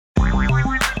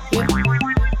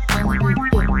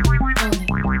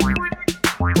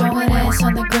It's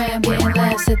on the gram, getting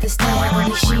laughs at the stand.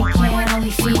 Only she can,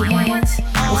 only feet, hands.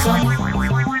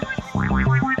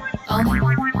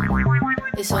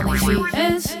 It's only feet,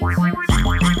 hands.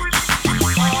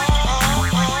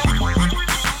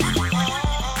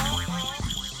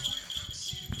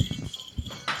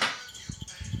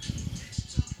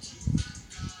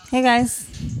 Hey guys,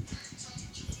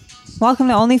 welcome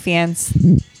to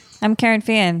OnlyFans. I'm Karen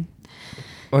Fan.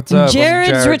 What's up?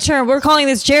 Jared's return. We're calling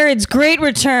this Jared's great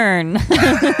return.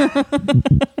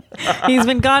 He's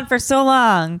been gone for so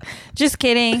long. Just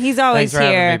kidding. He's always Thanks for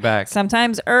here. having me back.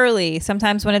 Sometimes early.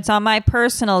 Sometimes when it's on my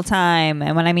personal time.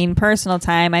 And when I mean personal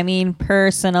time, I mean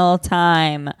personal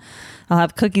time. I'll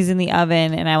have cookies in the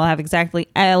oven and I will have exactly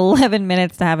 11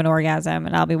 minutes to have an orgasm.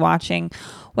 And I'll be watching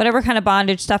whatever kind of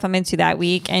bondage stuff I'm into that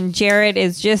week. And Jared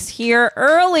is just here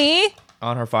early.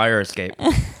 On her fire escape.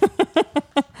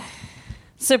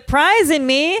 Surprising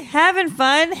me, having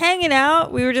fun, hanging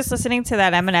out. We were just listening to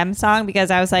that Eminem song because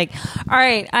I was like, all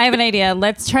right, I have an idea.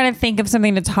 Let's try to think of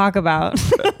something to talk about.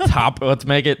 Let's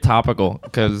make it topical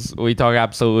because we talk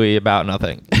absolutely about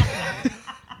nothing.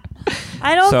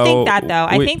 I don't think that, though.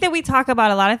 I think that we talk about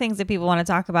a lot of things that people want to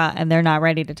talk about and they're not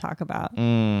ready to talk about.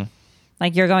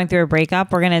 Like you're going through a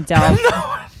breakup. We're going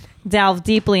to delve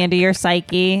deeply into your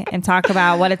psyche and talk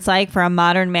about what it's like for a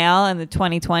modern male in the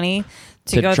 2020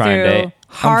 to go through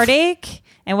heartache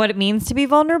and what it means to be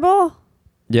vulnerable.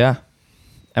 Yeah.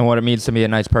 And what it means to be a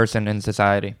nice person in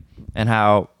society and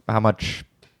how much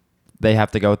they have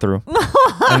to go through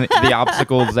and the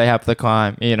obstacles they have to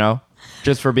climb, you know,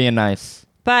 just for being nice.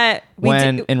 But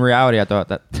in reality, I thought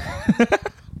that.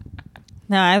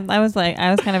 No, I was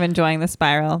kind of enjoying the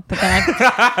spiral, but then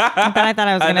I thought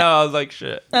I was gonna. I was like,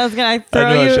 shit. I was gonna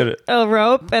throw you a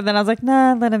rope, and then I was like,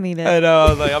 nah, let him eat it. I know. I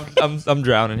was like, I'm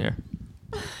drowning here.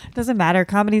 Doesn't matter.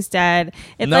 Comedy's dead.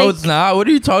 It's not. What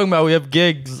are you talking about? We have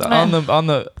gigs on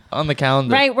the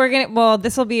calendar. Right. We're gonna. Well,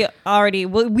 this will be already.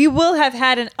 We will have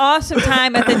had an awesome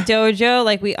time at the dojo,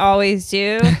 like we always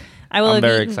do. I'm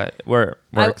very excited. We're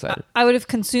excited. I would have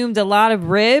consumed a lot of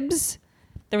ribs.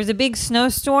 There was a big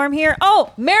snowstorm here.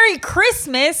 Oh, Merry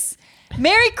Christmas!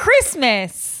 Merry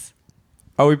Christmas!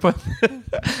 Oh, we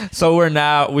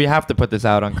have to put this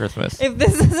out on Christmas. If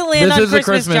this doesn't land on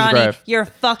Christmas, Johnny, grave. You're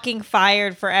fucking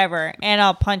fired forever, and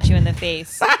I'll punch you in the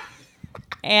face.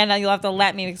 And you'll have to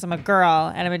let me because I'm a girl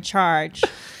and I'm in charge.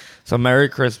 So Merry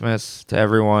Christmas to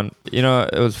everyone. You know,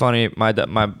 it was funny. My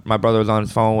brother was on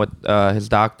his phone with his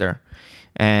doctor.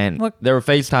 And they were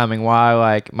FaceTiming while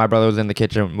like my brother was in the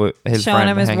kitchen with his showing friend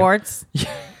him his warts.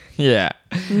 Yeah.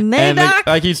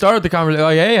 And he started the conversation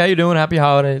like, "Hey, how you doing? Happy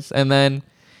holidays." And then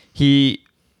he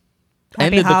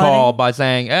ended the call by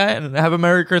saying, "Have a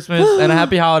Merry Christmas and a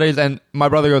Happy Holidays." And my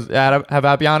brother goes, "Have a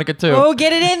Happy Hanukkah too." Oh,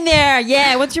 get it in there.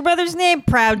 Yeah. What's your brother's name?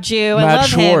 Proud Jew. I love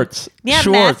Schwartz. him. Yeah,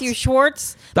 Schwartz. Matthew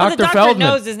Schwartz. Dr. Feldman. Feldman.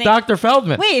 Knows his name. Dr.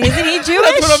 Feldman. Wait, isn't he Jewish?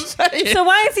 That's what I'm saying. So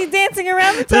why is he dancing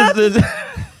around the top?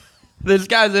 This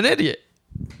guy's an idiot.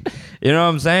 You know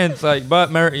what I'm saying? It's like, but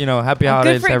happy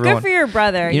holidays to everyone. Good for your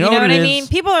brother. You know what I mean?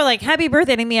 People are like, happy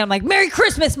birthday to me. I'm like, Merry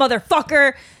Christmas,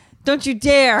 motherfucker. Don't you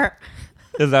dare.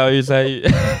 Is that what you say?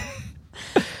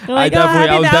 Like,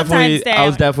 I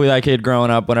was definitely that kid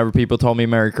growing up. Whenever people told me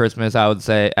Merry Christmas, I would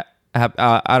say,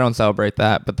 I don't celebrate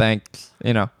that, but thanks,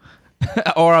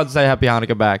 or I'd say Happy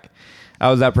Hanukkah back. I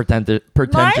was that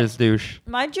pretentious douche.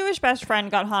 My Jewish best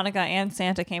friend got Hanukkah and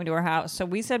Santa came to her house. So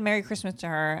we said Merry Christmas to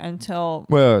her until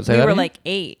we were like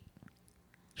 8.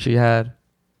 She had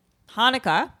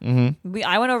Hanukkah. Mm-hmm.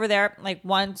 I went over there like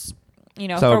once,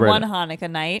 for one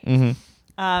Hanukkah night. Mm-hmm.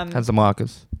 Had some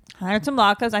latkes. I had some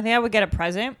latkes. I think I would get a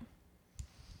present.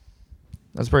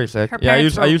 That's pretty sick. Yeah,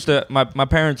 I used to. My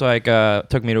parents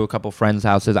took me to a couple friends'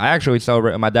 houses. I actually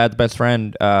celebrate. My dad's best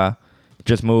friend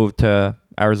just moved to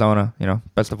Arizona.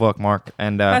 Best of luck, Mark.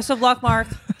 And best of luck, Mark.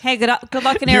 Hey, good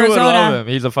luck in you Arizona. Would love him.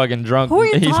 He's a fucking drunk. Who are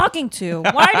you talking to?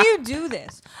 Why do you do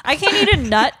this? I can't eat a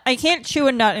nut. I can't chew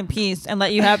a nut in peace and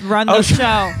let you run the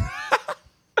show.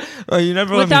 Well, you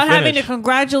never without having to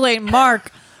congratulate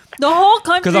Mark. The whole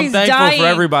country's dying. Because I'm thankful for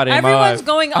everybody in my life. Everyone's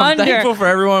going under. I'm thankful for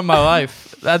everyone in my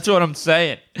life. That's what I'm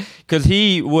saying. Because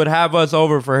he would have us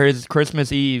over for his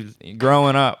Christmas Eve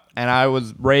growing up. And I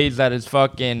was raised at his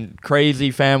fucking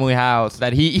crazy family house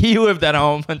that he lived at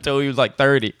home until he was like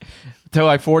 30. Till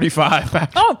like 45.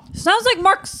 Oh, sounds like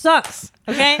Mark sucks.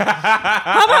 Okay?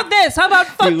 How about this? How about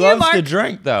fuck you, Mark? He loves to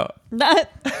drink, though.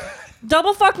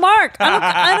 Double fuck Mark.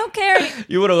 I don't care.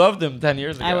 You would have loved him 10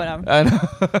 years ago. I would have. I know.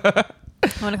 I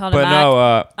want to call him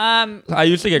back. No, I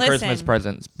used to get Christmas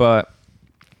presents, but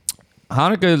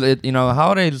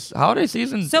Hanukkah, holiday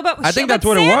season. I think that's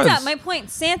what Santa, it was. My point,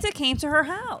 Santa came to her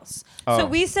house. So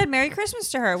we said Merry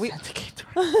Christmas to her.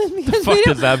 The fuck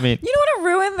does that mean? You don't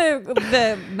want to ruin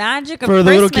the magic of For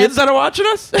the Christmas. little kids that are watching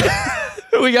us?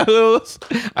 We got little...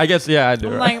 I guess, yeah, I do.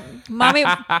 I'm Right? like, mommy,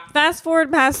 fast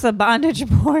forward past the bondage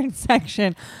porn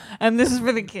section. And this is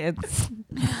for the kids.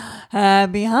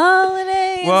 Happy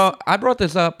holidays. Well, I brought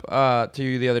this up to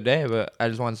you the other day, but I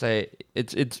just want to say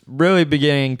it's really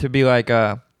beginning to be like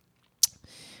Adam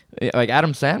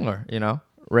Sandler, you know?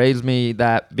 Raised me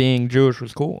that being Jewish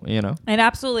was cool, you know? It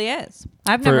absolutely is.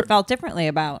 I've never felt differently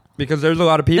about because there's a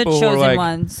lot of people the chosen who are like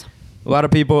ones. a lot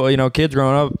of people, you know, kids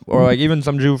growing up, or like even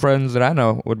some Jew friends that I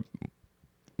know would.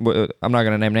 I'm not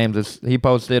gonna name names. He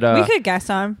posted. We could guess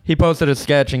on. He posted a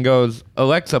sketch and goes,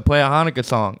 "Alexa, play a Hanukkah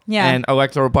song." Yeah. And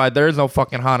Alexa replied, "There is no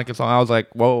fucking Hanukkah song." I was like,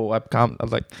 "Whoa!" I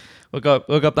was like, "Look up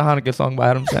the Hanukkah song by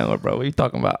Adam Sandler, bro. What are you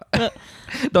talking about?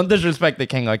 Don't disrespect the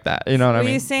king like that." You know what I mean?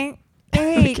 Will you sing?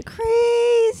 Hey,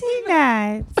 crazy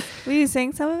nights. Will you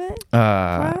sing some of it for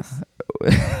us?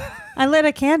 I lit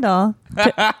a candle.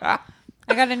 I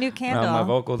got a new candle. No, my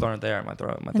vocals aren't there. My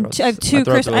throat. I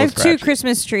have two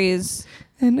Christmas trees.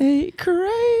 And a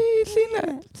crazy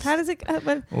night. How does it?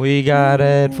 We got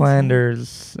Ed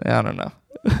Flanders. I don't know.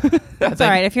 That's all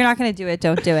right. If you're not going to do it,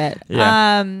 don't do it.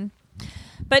 Yeah.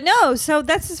 But no, so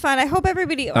that's just fun. I hope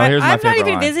everybody. Oh, here's my I'm not favorite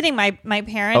even line. visiting my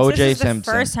parents. O.J. This is the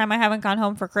Simpson. first time I haven't gone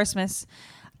home for Christmas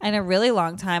in a really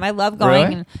long time. I love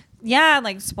going Really? and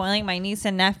like spoiling my niece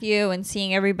and nephew and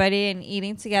seeing everybody and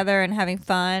eating together and having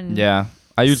fun. Yeah.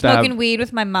 I used smoking to have, weed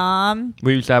with my mom.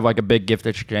 we used to have like a big gift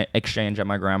exchange at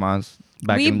my grandma's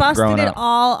back We in busted growing it up.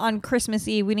 all on Christmas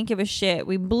Eve. We didn't give a shit.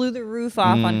 We blew the roof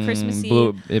off on Christmas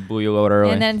Eve. It blew you a load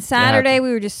early. And then It Saturday happened.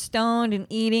 we were just stoned and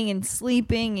eating and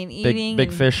sleeping and eating. Big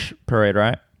and- fish parade,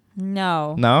 right?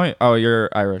 No. No? Oh, you're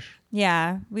Irish.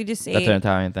 Yeah, we just ate. That's an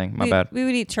Italian thing. My bad. We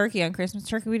would eat turkey on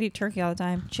Christmas. We'd eat turkey all the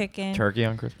time. Chicken. Turkey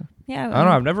on Christmas. Yeah. I don't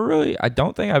know. I've never really. I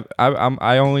don't think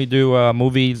I only do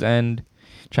movies and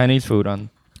Chinese food on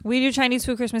We do Chinese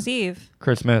food Christmas Eve.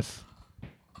 Christmas.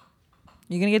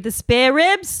 You gonna get the spare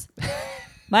ribs,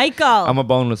 Michael? I'm a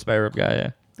boneless spare rib guy. Yeah,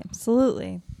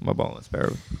 Absolutely. I'm a boneless spare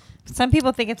rib. Some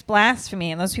people think it's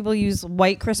blasphemy, and those people use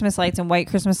white Christmas lights and white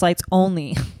Christmas lights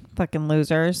only. Fucking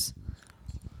losers.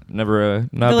 Never.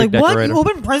 Not They're a big like, what? decorator. You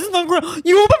open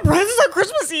presents on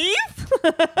Christmas Eve?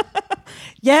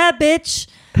 Yeah, bitch.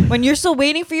 When you're still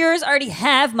waiting for yours, I already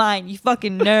have mine. You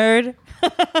fucking nerd.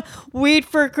 Wait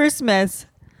for Christmas.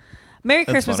 Merry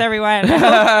That's Christmas, funny. everyone.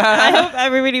 I hope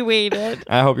everybody waited.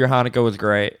 I hope your Hanukkah was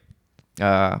great.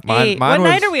 Mine What was,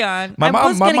 night are we on? My I mom,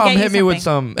 was my gonna mom get you hit me with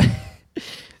something. some.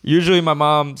 Usually, my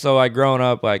mom. So like growing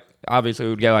up, like obviously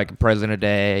we'd get like a present a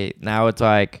day. Now it's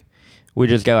like we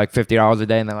just get like $50 a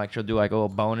day, and then like she'll do like a little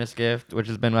bonus gift, which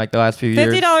has been like the last few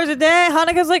years. $50 a day.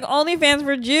 Hanukkah's like OnlyFans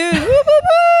for Jews. Woo, woo,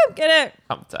 woo. Get it?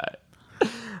 I'm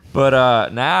tired.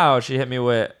 But now she hit me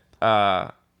with, I'm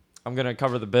gonna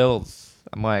cover the bills.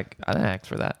 I'm like, I didn't ask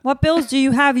for that. What bills do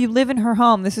you have? You live in her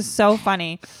home. This is so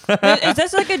funny. Is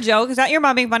this like a joke? Is that your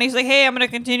mom being funny? She's like, hey, I'm going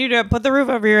to continue to put the roof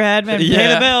over your head and pay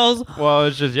Yeah. the bills. Well,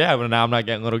 it's just but now I'm not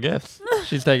getting little gifts.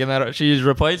 She's taking that. She's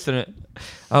replacing it.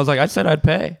 I was like, I said I'd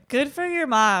pay. Good for your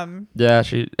mom. Yeah,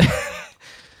 she.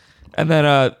 And then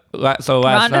last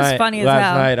Rhonda's night, funny as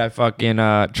hell. I fucking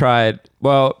tried.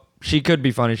 Well, she could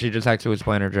be funny. She just actually was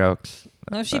playing her jokes.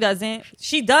 No, she doesn't.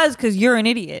 She does because you're an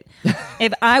idiot.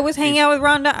 If I was hanging out with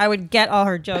Rhonda, I would get all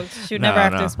her jokes. She would never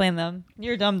have to explain them.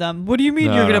 You're dumb. What do you mean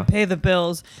No, you're going no. to pay the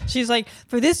bills? She's like,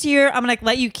 for this year, I'm going to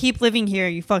let you keep living here,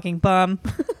 you fucking bum.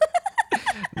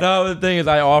 No, the thing is,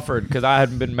 I offered because I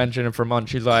hadn't been mentioning for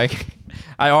months. She's like,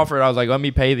 I offered. I was like, let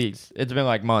me pay these. It's been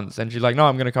like months, and she's like, no,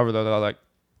 I'm gonna cover those. I was like,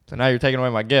 so now you're taking away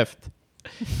my gift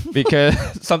because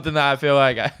something that I feel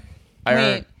like I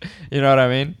earned. You know what I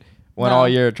mean? Went No. all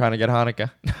year trying to get Hanukkah.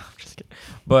 No, I'm just kidding.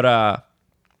 But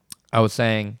I was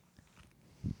saying,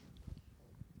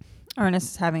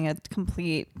 Ernest is having a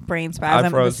complete brain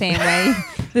spasm the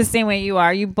froze. same way you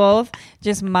are. You both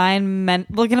just look at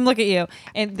him, look at you.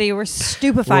 And they were What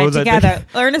stupefied was I together. thinking?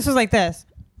 Ernest was like this.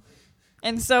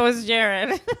 And so was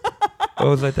Jared. what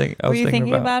was I thinking? I Were was you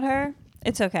thinking about about her?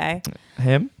 It's okay.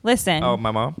 him. Listen. Oh,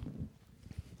 my mom.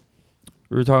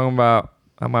 We were talking about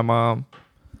my mom.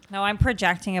 No, I'm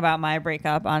projecting about my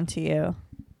breakup onto you.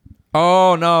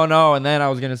 Oh, no. And then I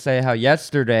was going to say how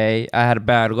yesterday I had a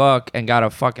bad luck and got a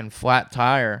fucking flat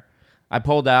tire. I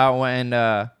pulled out when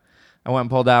I went and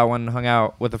pulled out when hung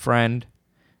out with a friend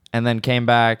and then came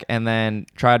back and then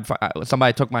tried.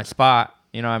 Somebody took my spot.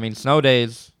 You know what I mean? Snow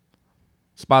days,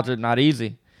 spots are not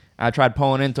easy. I tried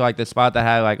pulling into like this spot that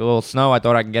had like a little snow. I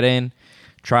thought I could get in.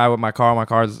 Try with my car. My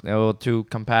car's a little too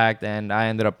compact and I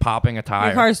ended up popping a tire.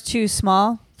 Your car's too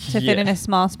small. to fit in a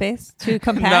small space, too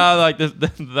compact. No, like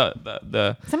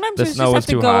the Sometimes the you just snow have was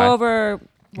to too go high. over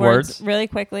words really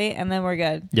quickly, and then we're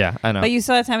good. Yeah, I know. But you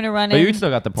still had time to run But in you still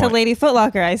got the to point. Lady Foot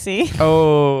Locker, I see.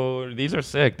 Oh, these are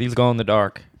sick. These go in the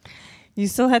dark. You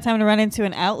still had time to run into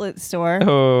an outlet store.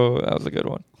 Oh, that was a good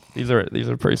one. These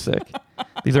are pretty sick.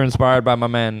 These are inspired by my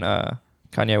man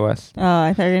Kanye West. Oh,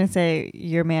 I thought you were going to say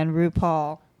your man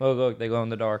RuPaul. Look, they glow in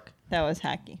the dark. That was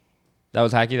hacky. That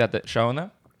was hacky that showing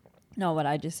them? No, what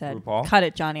I just said. RuPaul? Cut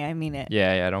it, Johnny. I mean it.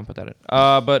 Yeah, don't put that in.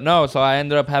 But no, so I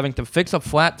ended up having to fix a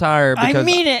flat tire because I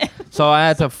mean it. So I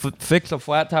had to fix a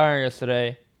flat tire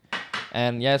yesterday.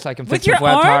 And yes, I can fix With your a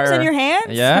flat tire. arms and your hands?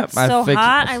 Yeah, That's so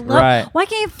hot. I love. Right. Why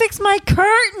can't you fix my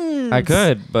curtains? I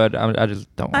could, but I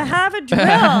just don't. I have a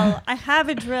drill. I have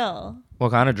a drill.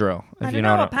 What kind of drill? If I you don't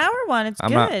know, know a power one. It's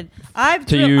I'm not- good. I've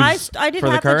to drilled. use I did for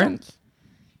the have to curtains.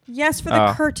 Yes, for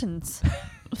the curtains.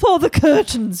 For the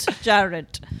curtains,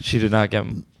 Jared. She did not get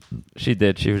them. She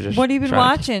did. She was just. What have you been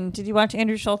trying to- watching? Did you watch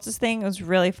Andrew Schultz's thing? It was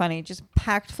really funny. Just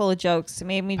packed full of jokes. It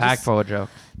made me Packed just full of jokes.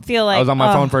 feel like I was on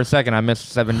my phone for a second. I missed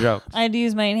 7 jokes. I had to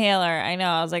use my inhaler. I know.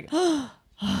 I was like,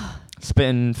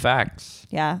 Spitting facts.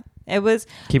 yeah. It was.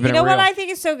 Keeping you know it what real. I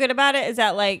think is so good about it is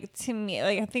that, like, to me,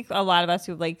 like, I think a lot of us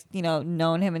who've, like, you know,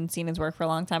 known him and seen his work for a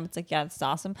long time, it's like, yeah, it's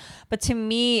awesome. But to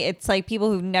me, it's like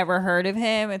people who've never heard of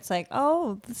him. It's like,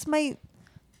 oh, this might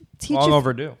Long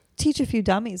overdue. teach a few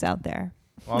dummies out there.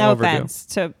 Long No overdue. offense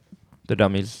to. The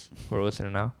dummies who are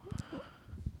listening now.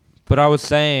 But I was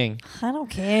saying. I don't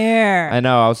care. I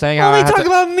know. I was saying how Only I had talk to,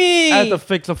 about me. I had to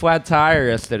fix a flat tire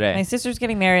yesterday. My sister's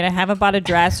getting married. I haven't bought a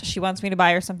dress. She wants me to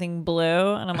buy her something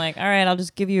blue. And I'm like, all right, I'll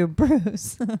just give you a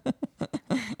bruise.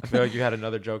 I feel like you had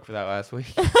another joke for that last week.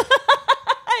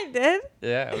 I did.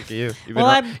 Yeah, look at you.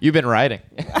 Well, You've been writing.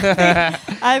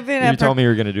 I've been. You told me you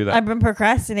were going to do that. I've been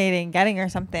procrastinating getting her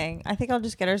something. I think I'll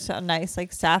just get her some nice,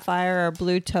 like, sapphire or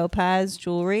blue topaz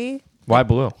jewelry. Why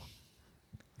blue?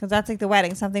 Because that's like the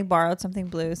wedding. Something borrowed, something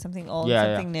blue, something old,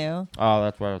 Yeah, something new. Oh,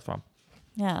 that's where it's from.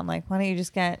 Yeah, I'm like, why don't you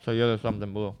just get... So you're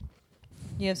something blue.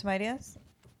 You have some ideas?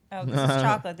 Oh, this is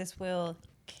chocolate. This will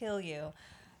kill you.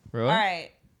 Really? All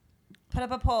right. Put up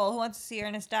a poll. Who wants to see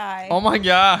Ernest die? Oh my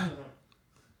God.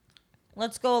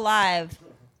 Let's go live.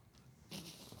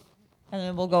 And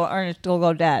then we'll go, Ernest will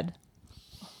go dead.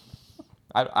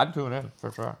 I'd tune in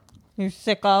for sure. You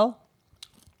sicko.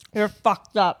 You're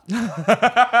fucked up.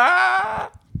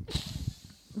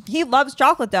 He loves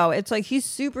chocolate, though. It's like he's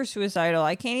super suicidal.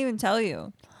 I can't even tell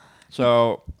you.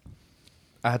 So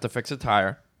I had to fix a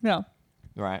tire. No.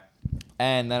 Right.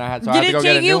 And then I had to Did go it get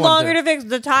a take new you one longer to fix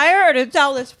the tire or to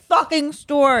tell this fucking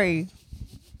story?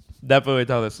 Definitely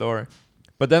tell the story.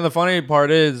 But then the funny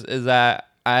part is that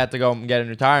I had to go and get a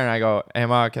new tire, and I go, "Hey,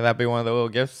 Ma, can that be one of the little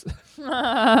gifts?"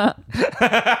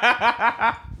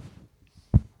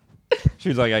 She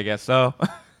was like, "I guess so."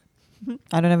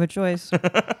 I don't have a choice.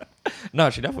 No,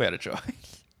 she definitely had a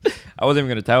choice. I wasn't even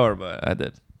gonna tell her, but I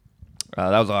did.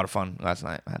 That was a lot of fun last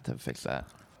night. I had to fix that.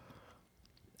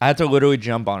 I had to literally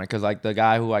jump on it because like the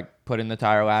guy who like put in the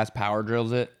tire last power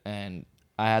drills it, and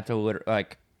I had to literally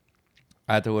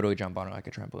jump on it like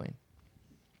a trampoline.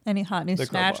 Any hot new The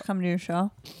snatch crowbar. come to your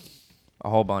show? A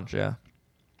whole bunch, yeah.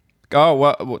 Oh,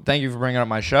 well, thank you for bringing up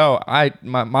my show. My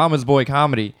Mama's Boy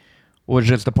Comedy was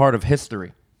just a part of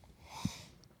history.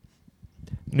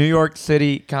 New York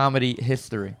City comedy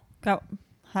history. Go.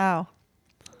 How?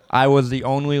 I was the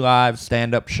only live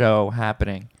stand-up show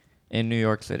happening in New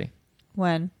York City.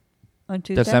 When? On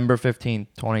Tuesday? December 15th,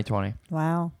 2020.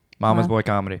 Wow. Mama's Wow. Boy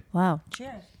Comedy. Wow.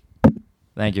 Cheers.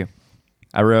 Thank you.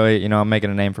 I really, I'm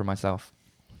making a name for myself.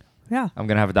 Yeah. I'm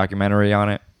going to have a documentary on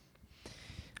it.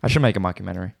 I should make a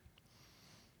mockumentary.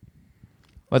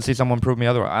 Let's see someone prove me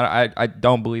otherwise. I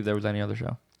don't believe there was any other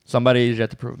show. Somebody's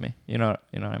yet to prove me. You know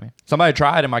what I mean? Somebody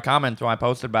tried in my comments when I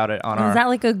posted about it on our... Is that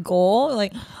like a goal?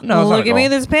 Like, No, it's not look a at me goal.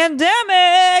 in this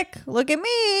pandemic. Look at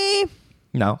me.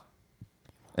 No.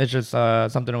 It's just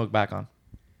something to look back on.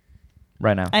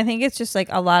 Right now. I think it's just like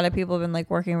a lot of people have been like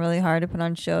working really hard to put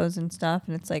on shows and stuff.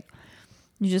 And it's like,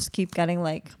 you just keep getting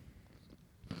like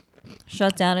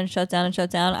shut down and shut down and shut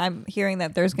down. I'm hearing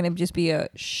that there's going to just be a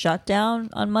shutdown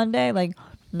on Monday. Like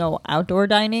no outdoor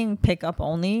dining, pickup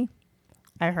only.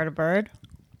 I heard a bird.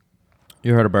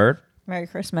 You heard a bird? Merry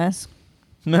Christmas.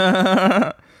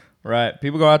 Right.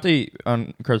 People go out to eat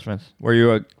on Christmas.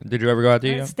 Did you ever go out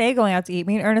to eat? Stay going out to eat.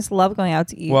 Me and Ernest love going out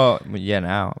to eat. Well, yeah,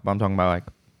 now. But I'm talking about like,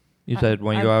 you said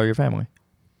when you go out with your family.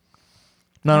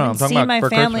 No, I'm talking about my for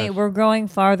family. Christmas. We're growing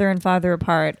farther and farther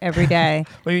apart every day.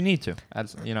 Well, you need to.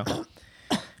 That's,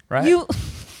 right? You,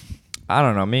 I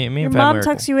don't know. Me your and family mom are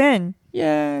tucks cool. you in.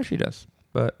 Yeah, she does.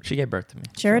 but she gave birth to me.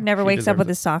 Jared never wakes up with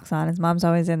his socks on. His mom's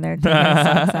always in there taking his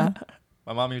socks off.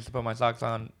 My mom used to put my socks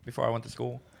on before I went to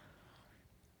school.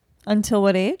 Until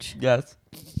what age? Yes.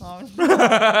 Oh, no.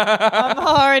 I'm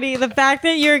already, the fact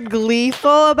that you're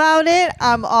gleeful about it,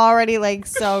 I'm already like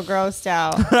so grossed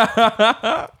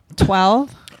out.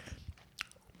 12?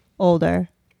 Older.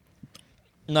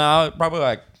 No, probably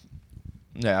like,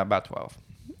 about 12.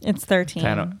 It's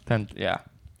 13. 10, yeah.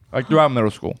 Like throughout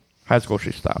middle school. High school,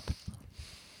 she stopped.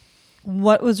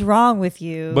 What was wrong with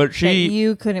you But that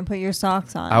you couldn't put your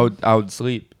socks on? I would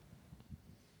sleep.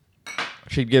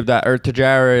 She'd give that earth to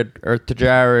Jared.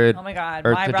 Oh my God.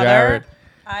 Earth My to brother, Jared.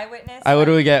 eyewitness. I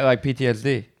literally get like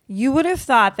PTSD. You would have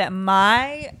thought that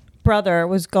my brother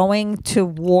was going to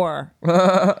war.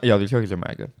 Yo, these cookies are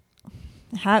mad good.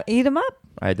 Eat them up.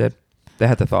 I did. They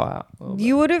had to thaw out.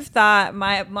 You would have thought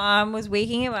my mom was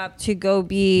waking him up to go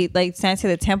be like sent to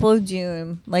the Temple of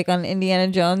Doom, like on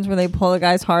Indiana Jones, where they pull the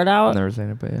guy's heart out. I've never seen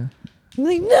it, but yeah. I'm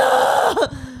like,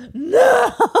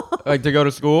 no. Like to go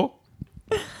to school?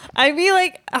 I'd be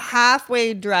like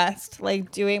halfway dressed,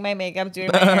 like doing my makeup, doing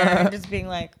my hair, and just being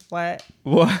like, what?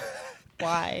 What?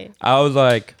 Why? I was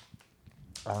like,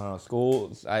 I don't know,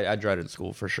 school. I dreaded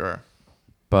school for sure.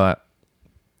 But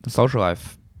the social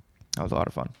life, that was a lot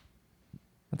of fun.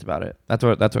 That's about it. That's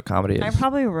what comedy is. I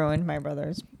probably ruined my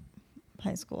brother's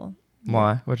high school.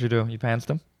 Why? What'd you do? You pantsed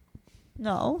him?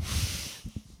 No.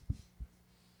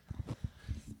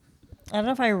 I don't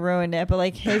know if I ruined it, but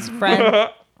like his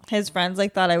friends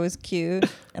like thought I was cute,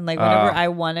 and like whenever I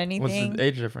won anything. What's the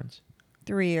age difference?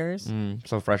 3 years.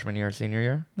 So freshman year, senior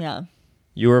year? Yeah.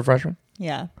 You were a freshman?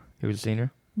 Yeah. He was a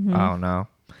senior? Mm-hmm. Oh no.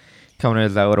 Coming in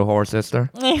as that little whore sister.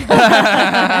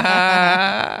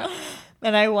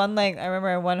 And I remember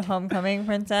I won Homecoming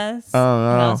Princess. Oh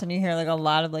no. And all of a sudden you hear like a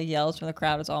lot of like yells from the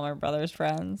crowd. It's all my brother's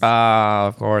friends.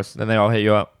 Of course. Then they all hit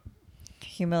you up.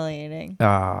 Humiliating.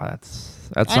 That's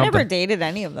something. I never dated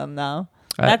any of them though.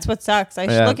 That's what sucks.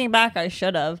 Looking back, I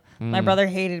should have. My brother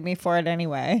hated me for it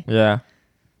anyway. Yeah.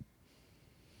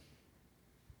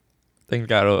 Things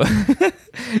got a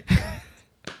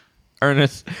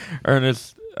Ernest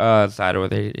sided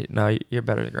with it. No, you're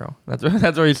better, girl. That's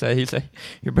what he said. He said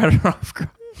you're better off, girl.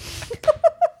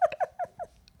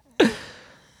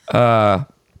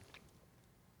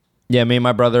 Yeah, me and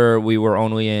my brother, we were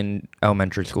only in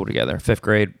elementary school together, 5th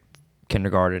grade,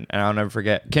 kindergarten, and I'll never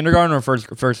forget kindergarten or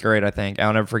first grade. I think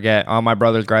I'll never forget on my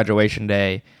brother's graduation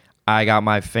day. I got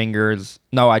my fingers.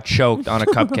 No, I choked on a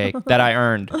cupcake that I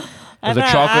earned. It was a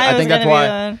chocolate. I think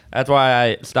that's why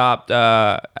I stopped.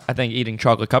 I think eating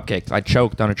chocolate cupcakes. I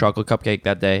choked on a chocolate cupcake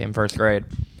that day in 1st grade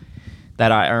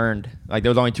that I earned. Like there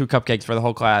was only 2 cupcakes for the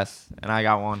whole class, and I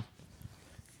got one.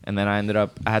 And then I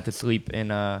had to sleep in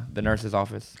the nurse's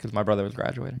office because my brother was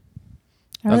graduating.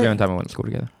 That was the only time I went to school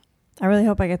together. I really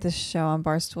hope I get this show on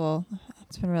Barstool.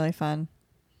 It's been really fun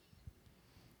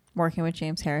working with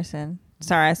James Harrison.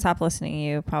 Sorry, I stopped listening to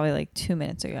you probably like 2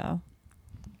 minutes ago.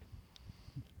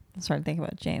 I started thinking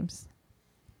about James.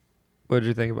 What did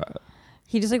you think about it?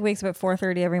 He just like wakes up at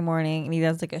 4:30 every morning and he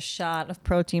does like a shot of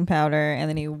protein powder and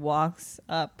then he walks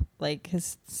up like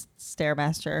his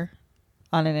Stairmaster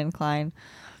on an incline.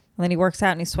 And then he works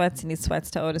out and he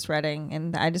sweats to Otis Redding.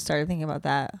 And I just started thinking about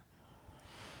that.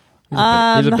 He's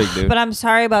a big dude. But I'm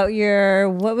sorry about your,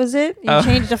 what was it? You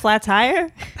changed a flat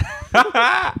tire?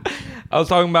 I was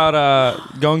talking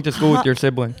about going to school with your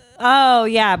sibling. Oh,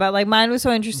 yeah. But like mine was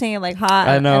so interesting and like hot.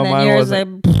 I know. And then mine yours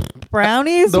wasn't. like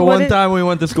brownies? The one time we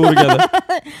went to school together.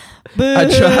 Boo. I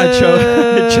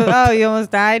choked. Oh, you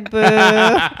almost died. Boo.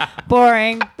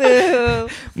 Boring. Boo.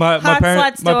 My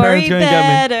parents story couldn't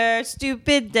get better.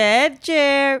 Stupid dead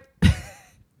chair.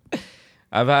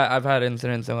 I've had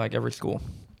incidents in like every school,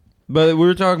 but we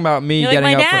were talking about me You're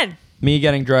getting like my up. dad. Me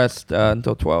getting dressed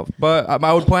until 12, but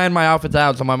I would plan my outfits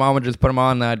out, so my mom would just put them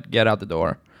on, and I'd get out the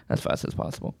door as fast as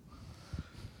possible.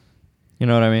 You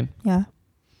know what I mean? Yeah.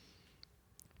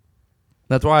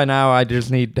 That's why now I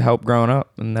just need help growing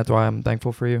up, and that's why I'm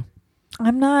thankful for you.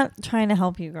 I'm not trying to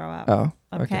help you grow up. Oh,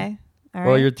 Okay. All right.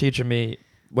 Well, you're teaching me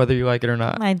whether you like it or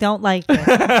not. I don't like it.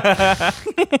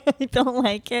 I don't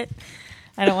like it.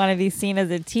 I don't want to be seen as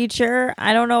a teacher.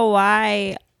 I don't know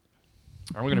why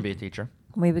I'm gonna be a teacher.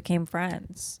 we became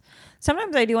friends.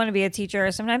 Sometimes I do want to be a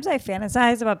teacher. Sometimes I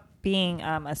fantasize about being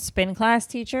a spin class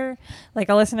teacher. Like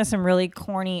I'll listen to some really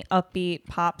corny, upbeat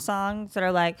pop songs that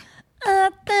are like,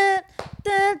 adrenaline.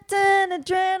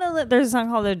 There's a song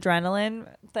called Adrenaline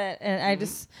and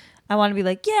I want to be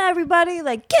like, yeah, everybody,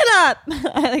 like get up.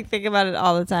 I like think about it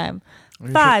all the time.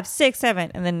 5, 6,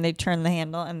 7, and then they turn the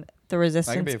handle and the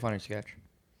resistance. That could be a funny sketch.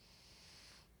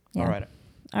 Yeah. I'll write it.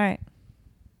 All right.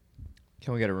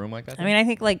 Can we get a room like that? I mean, I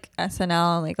think like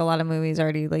SNL and like a lot of movies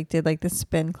already like did like the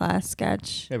spin class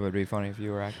sketch. It would be funny if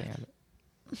you were acting at it.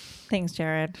 Thanks,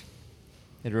 Jared.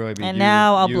 It'd really be. And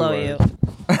now I'll blow you.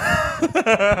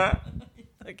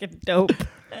 Fucking dope.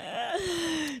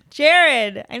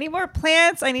 Jared, I need more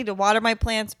plants. I need to water my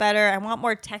plants better. I want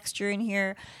more texture in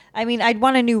here. I mean, I'd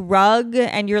want a new rug,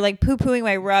 and you're like poo-pooing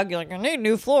my rug. You're like, I need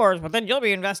new floors, but then you'll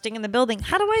be investing in the building.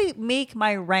 How do I make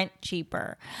my rent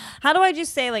cheaper? How do I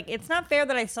just say, like, it's not fair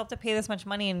that I still have to pay this much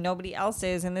money and nobody else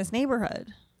is in this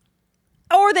neighborhood?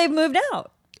 Or they've moved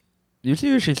out. You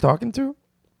see who she's talking to?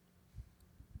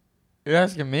 You're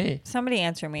asking me. Somebody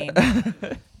answer me.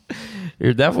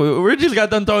 You're definitely. We just got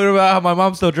done talking about how my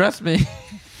mom still dressed me.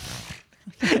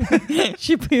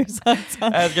 She put your socks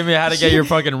on. Asking me how to get your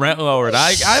fucking rent lowered.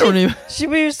 I don't even. She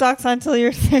put your socks on until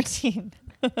you're 13.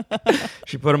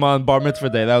 She put them on bar mitzvah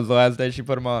day. That was the last day she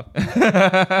put them on.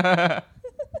 That's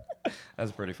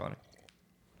pretty funny.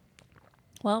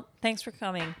 Well, thanks for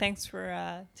coming. Thanks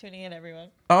for tuning in, everyone.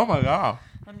 Oh my god.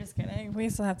 I'm just kidding. We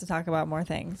still have to talk about more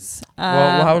things.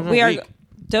 Well, how was your week?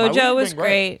 Dojo was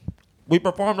great. We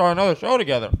performed on another show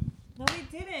together. No, we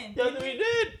didn't. Yes, we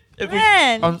did.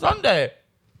 When? On Sunday.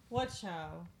 What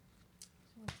show?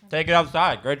 Take It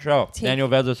Outside. Great show. Daniel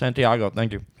Veza Santiago.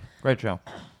 Thank you. Great show.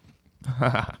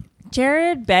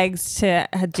 Jared begs to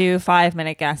do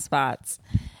 5-minute guest spots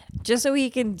just so he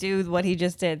can do what he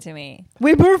just did to me.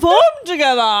 We performed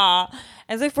together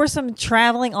as if we're some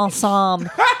traveling ensemble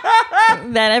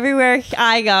that everywhere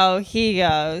I go, he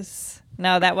goes.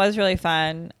 No, that was really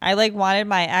fun. I like wanted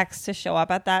my ex to show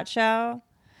up at that show.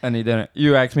 And he didn't.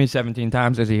 You asked me 17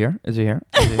 times, is he here? Is he here?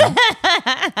 Is he here?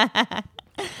 I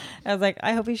was like,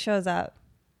 I hope he shows up.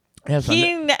 Yeah,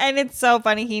 And it's so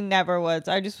funny. He never would.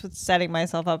 So I just was setting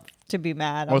myself up to be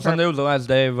mad. Well, Sunday was the last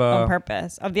day of... on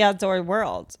purpose. Of the outdoor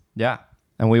world. Yeah.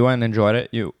 And we went and enjoyed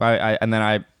it. And then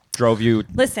I drove you...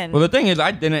 Listen. Well, the thing is, I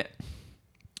didn't...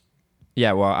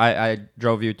 Yeah, well, I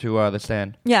drove you to the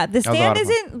stand. Yeah, the stand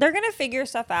isn't... They're going to figure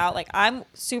stuff out. Like, I'm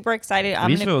super excited.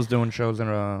 Leesville's doing shows in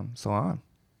a salon.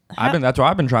 That's what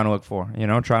I've been trying to look for,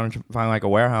 trying to find like a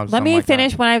warehouse. Let me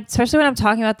finish especially when I'm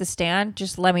talking about the stand,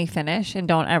 just let me finish and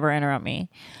don't ever interrupt me.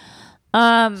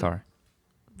 Sorry.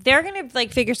 They're going to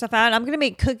like figure stuff out. I'm going to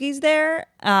make cookies there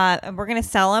and we're going to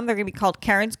sell them. They're going to be called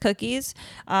Karen's Cookies.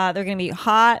 They're going to be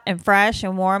hot and fresh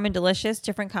and warm and delicious,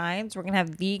 different kinds. We're going to have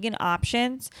vegan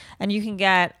options and you can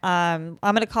get, I'm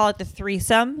going to call it the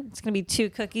threesome. It's going to be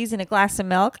 2 cookies and a glass of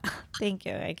milk. Thank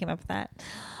you. I came up with that.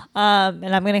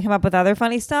 And I'm going to come up with other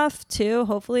funny stuff too,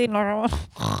 hopefully.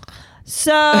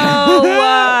 So,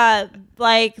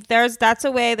 that's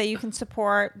a way that you can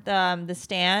support the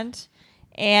stand.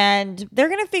 And they're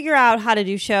going to figure out how to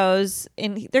do shows.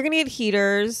 And they're going to get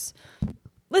heaters.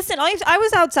 Listen, I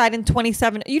was outside in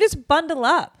 27. You just bundle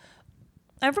up.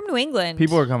 I'm from New England.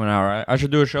 People are coming out, right? I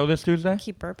should do a show this Tuesday?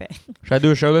 Keep burping. Should I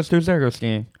do a show this Tuesday or go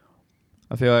skiing?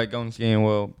 I feel like going skiing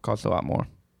will cost a lot more.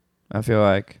 I feel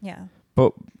like. Yeah.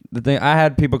 But the thing, I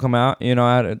had people come out.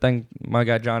 I think my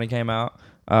guy Johnny came out.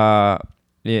 Yeah.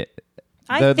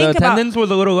 The attendance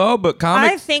was a little low, but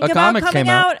comics. I think about coming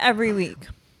out every week.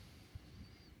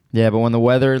 Yeah, but when the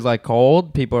weather is like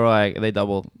cold, people are like they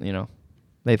double.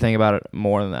 They think about it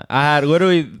more than that. I had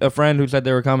literally a friend who said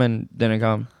they were coming, didn't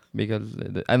come because,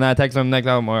 and I texted them next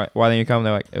time, why didn't you come?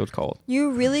 They're like, it was cold.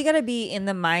 You really got to be in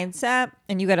the mindset,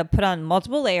 and you got to put on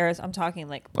multiple layers. I'm talking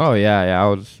like. Oh yeah, I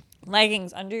was.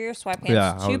 Leggings under your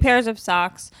sweatpants, 2 pairs of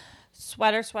socks,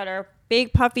 sweater,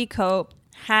 big puffy coat,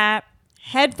 hat,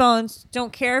 headphones.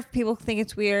 Don't care if people think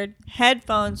it's weird.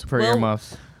 Headphones. For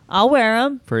earmuffs. I'll wear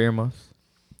them. For earmuffs.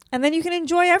 And then you can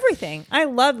enjoy everything. I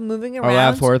love moving around. Oh,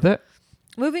 that's worth it?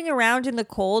 Moving around in the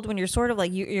cold when you're sort of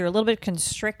like, you're a little bit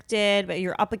constricted, but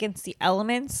you're up against the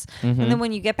elements. Mm-hmm. And then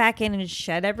when you get back in and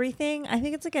shed everything, I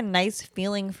think it's like a nice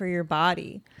feeling for your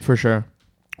body. For sure.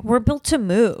 We're built to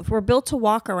move. We're built to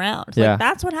walk around. Yeah. Like,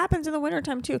 that's what happens in the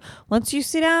wintertime, too. Once you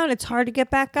sit down, it's hard to get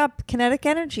back up. Kinetic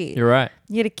energy. You're right.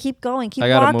 You got to keep going. Keep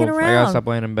walking around. I got to stop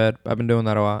laying in bed. I've been doing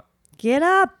that a lot. Get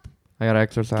up. I got to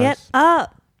exercise. Get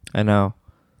up. I know.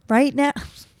 Right now.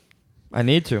 I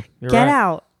need to. You're Get right.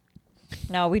 out.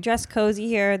 No, we dress cozy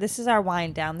here. This is our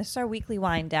wind down. This is our weekly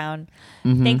wind down.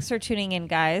 Mm-hmm. Thanks for tuning in,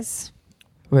 guys.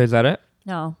 Wait, is that it?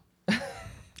 No.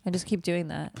 I just keep doing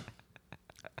that.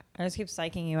 I just keep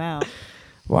psyching you out.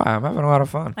 Wow, I'm having a lot of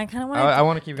fun. I kind of want. I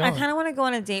want to keep going. I kind of want to go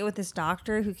on a date with this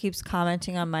doctor who keeps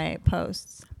commenting on my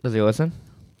posts. Does he listen?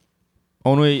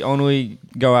 Only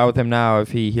go out with him now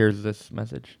if he hears this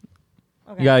message.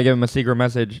 Okay. You gotta give him a secret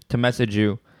message to message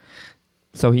you,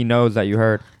 so he knows that you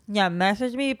heard. Yeah,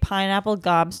 message me pineapple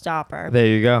gobstopper. There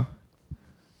you go.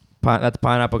 That's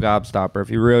Pineapple Gobstopper. If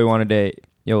you really want to date,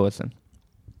 you'll listen.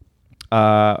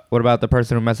 What about the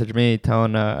person who messaged me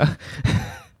telling,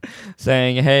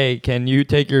 saying, "Hey, can you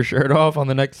take your shirt off on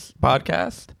the next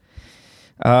podcast?"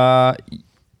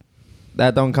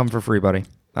 That don't come for free, buddy.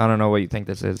 I don't know what you think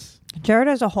this is. Jared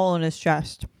has a hole in his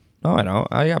chest. No, I don't.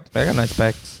 I got nice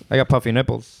pecs. I got puffy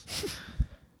nipples.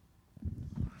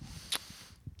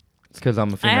 It's because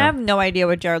I'm a female. I have no idea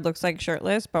what Jared looks like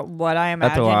shirtless, but what I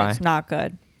imagine, it's not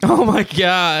good. Oh my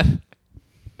god!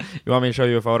 You want me to show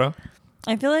you a photo?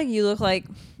 I feel like you look like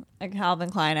a Calvin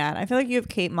Klein ad. I feel like you have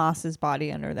Kate Moss's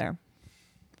body under there.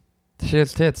 She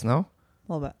has tits, no?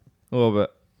 A little bit. A little bit.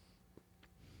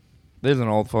 There's an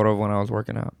old photo of when I was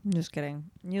working out. I'm just kidding.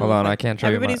 Hold on, I can't show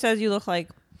you. Everybody says you look like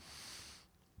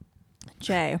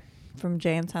Jay from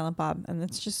Jay and Silent Bob, and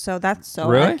it's just so. That's so.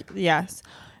 Really? Yes,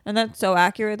 and that's so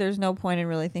accurate. There's no point in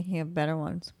really thinking of better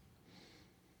ones.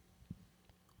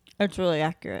 It's really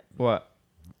accurate. What?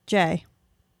 Jay.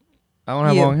 I don't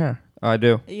have long hair. Oh, I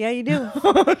do. Yeah, you do.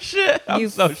 Oh shit! I'm you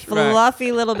so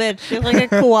fluffy little bitch. You're like a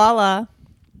koala.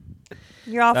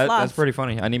 You're all fluff. That's pretty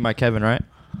funny. I need my Kevin, right?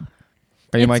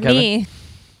 Are you my Kevin? Me.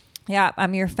 Yeah,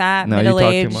 I'm your fat, No, you talk too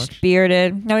middle-aged, much.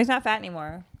 bearded. No, he's not fat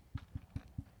anymore.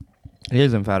 He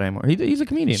isn't fat anymore. He's a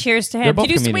comedian. Cheers to They're him. both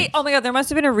Did you comedians. wait? Oh my god, there must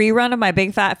have been a rerun of my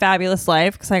Big Fat Fabulous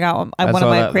Life because I got one of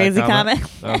my crazy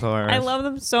comments. That's hilarious. I love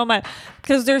them so much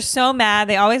because they're so mad.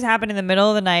 They always happen in the middle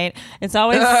of the night. It's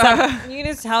always you can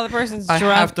just tell the person's I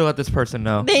drunk. have to let this person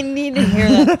know. They need to hear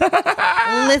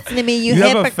that. Listen to me, you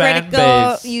have a fan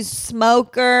hypocritical, base. you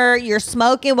smoker. You're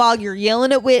smoking while you're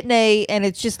yelling at Whitney, and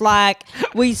it's just like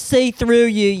we see through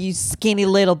you, you skinny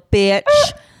little bitch.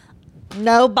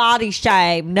 No body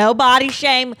shame. No body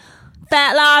shame.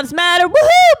 Fat lives matter.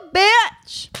 Woohoo,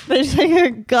 bitch. They're just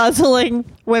like guzzling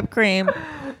whipped cream.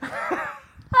 Fat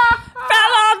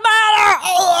lives matter.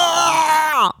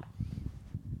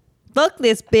 Fuck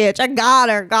this bitch. I got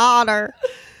her.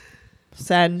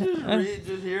 Send.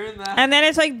 Just hearing that. And then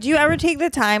it's like, do you ever take the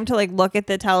time to like look at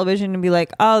the television and be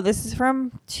like, oh, this is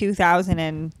from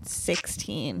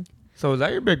 2016. So is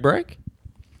that your big break?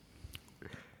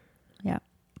 Yeah.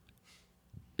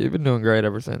 You've been doing great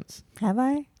ever since. Have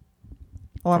I?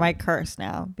 Or am I cursed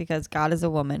now? Because God is a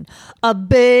woman. A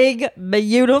big,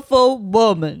 beautiful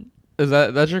woman.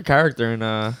 That's your character in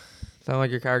sound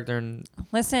like your character in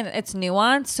Listen, it's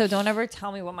nuanced, so don't ever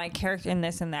tell me what my character in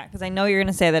this and that, because I know you're going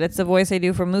to say that it's the voice I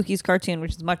do for Mookie's cartoon,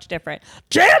 which is much different.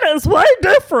 Jana's way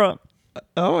different.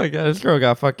 Oh my god, this girl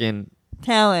got fucking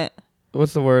Talent.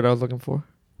 what's the word I was looking for?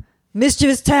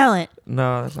 Mischievous talent.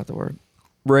 No, that's not the word.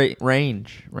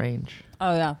 Range.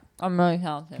 Oh, yeah. I'm really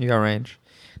talented. You got range.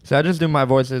 So I just do my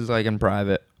voices like in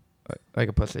private, like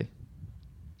a pussy.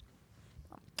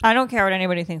 I don't care what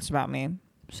anybody thinks about me,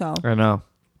 so. I know.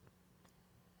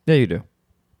 Yeah, you do.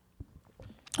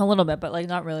 A little bit, but like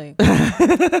not really.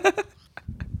 I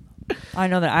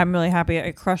know that I'm really happy.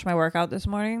 I crushed my workout this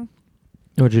morning.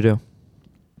 What'd you do?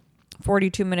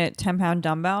 42-minute 10-pound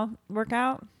dumbbell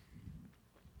workout.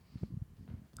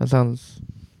 That sounds.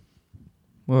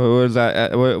 What is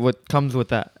that? What comes with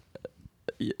that?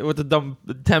 With the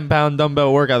 10-pound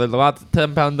dumbbell workout, there's lots of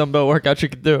 10-pound dumbbell workouts you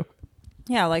could do.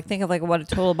 Yeah, like think of like what a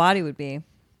total body would be.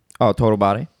 Oh, total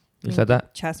body. You said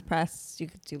that? Chest press. You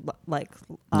could do like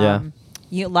Yeah.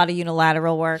 A lot of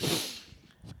unilateral work.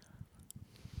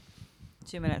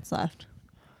 2 minutes left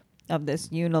of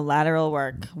this unilateral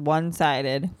work,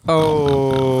 one-sided.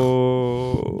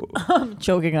 Oh. I'm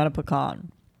choking on a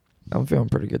pecan. I'm feeling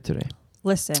pretty good today.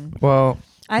 Listen. Well,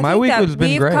 my week has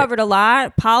been great. We've covered a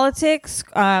lot. Politics,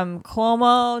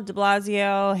 Cuomo, de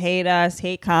Blasio, hate us,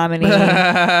 hate comedy.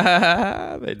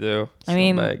 They do. I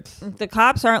mean, Scumbags. the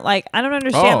cops aren't like, I don't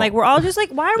understand. Oh. Like, we're all just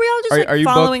like, why are we all just like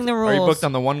following the rules? Are you booked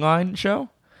on the One Line show?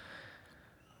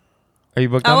 Are you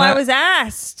booked on that? I was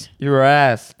asked. You were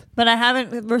asked. But I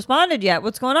haven't responded yet.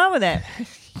 What's going on with it?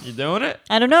 You doing it?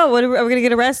 I don't know. What are we going to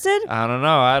get arrested? I don't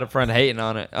know. I had a friend hating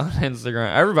on it on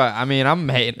Instagram. Everybody, I mean, I'm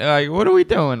hating. Like, what are we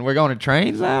doing? We're going to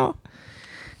trains now?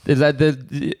 Is that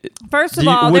the? First of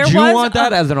all, would you want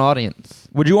that as an audience?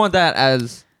 Would you want that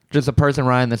as just a person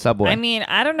riding the subway? I mean,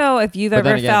 I don't know if you've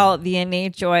ever felt the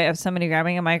innate joy of somebody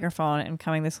grabbing a microphone and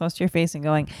coming this close to your face and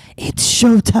going, "It's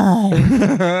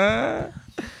showtime."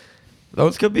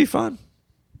 Those could be fun.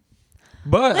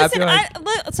 But listen, I feel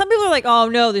like some people are like, "Oh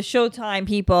no, the Showtime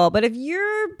people." But if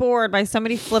you're bored by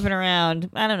somebody flipping around,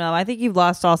 I don't know. I think you've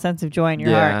lost all sense of joy in your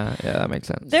heart. Yeah, that makes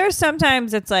sense. There's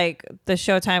sometimes it's like the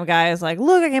Showtime guy is like,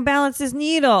 "Look, I can balance this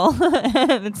needle."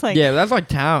 It's like, yeah, that's like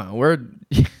talent. We're.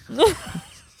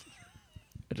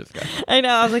 I know.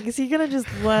 I was like, is he gonna just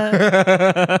let?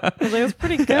 I was like, it's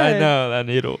pretty good. I know that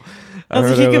needle. I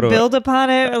was like, you could build upon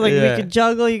it, or like we could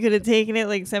juggle. You could have taken it.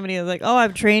 Like somebody was like, "Oh,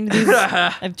 I've trained these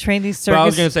circus." But I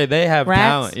was gonna say they have rats.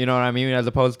 talent. You know what I mean? As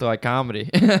opposed to like comedy.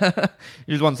 You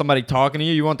just want somebody talking to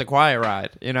you. You want the quiet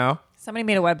ride. You know? Somebody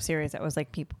made a web series that was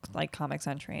like people like comics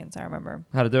on trains. I remember.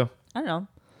 How to do? I don't know.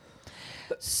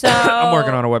 So I'm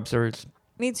working on a web series.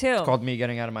 Me too. It's called Me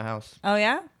Getting Out of My House. Oh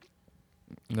yeah.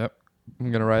 Yep.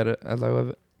 I'm gonna write it as I live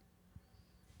it.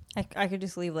 I could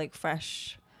just leave like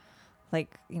fresh,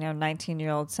 like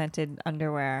 19-year-old scented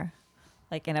underwear,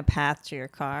 like in a path to your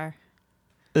car.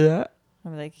 Yeah.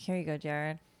 I'm like, here you go,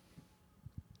 Jared.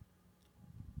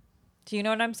 Do you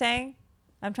know what I'm saying?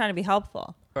 I'm trying to be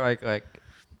helpful. Like.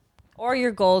 Or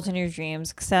your goals and your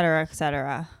dreams, etc.,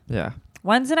 etc. Yeah.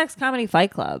 When's the next Comedy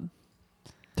Fight Club?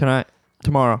 Tonight.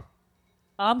 Tomorrow.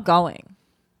 I'm going.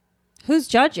 Who's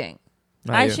judging?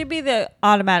 Not you. Should be the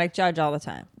automatic judge all the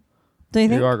time. Do you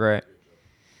think? You are great.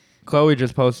 Chloe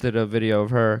just posted a video of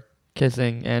her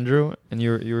kissing Andrew, and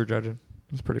you were judging.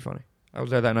 It was pretty funny. I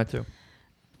was there that night too.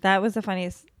 That was the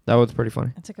funniest. That was pretty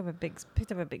funny. I picked up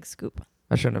a big scoop.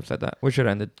 I shouldn't have said that. We should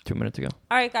have ended 2 minutes ago.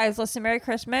 All right, guys. Listen, Merry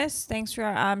Christmas. Thanks for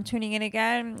tuning in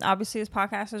again. Obviously, this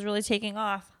podcast is really taking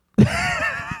off.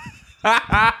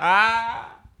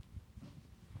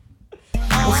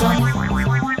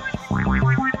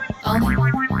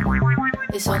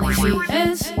 It's only she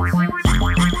is.